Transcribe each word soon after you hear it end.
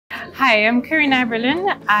Hi, I'm Karine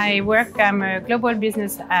Haberland. I'm a global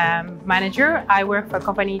business manager. I work for a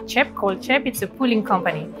company CHEP called CHEP. It's a pooling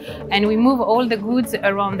company, and we move all the goods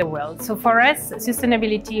around the world. So for us,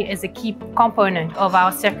 sustainability is a key component of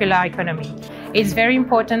our circular economy. It's very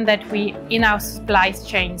important that we, in our supply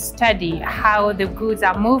chain, study how the goods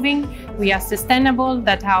are moving, we are sustainable,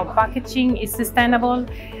 that our packaging is sustainable,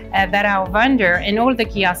 that our vendor and all the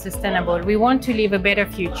key are sustainable. We want to live a better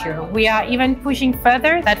future. We are even pushing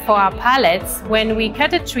further that for our pallets, when we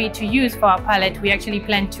cut a tree to use for our pallet, we actually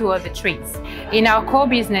plant 2 other trees. In our core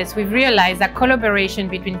business, we've realized that collaboration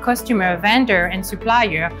between customer, vendor and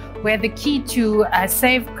supplier were the key to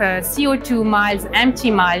save CO2 miles,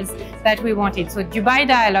 empty miles that we wanted. So Dubai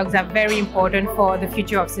dialogues are very important for the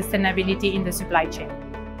future of sustainability in the supply chain.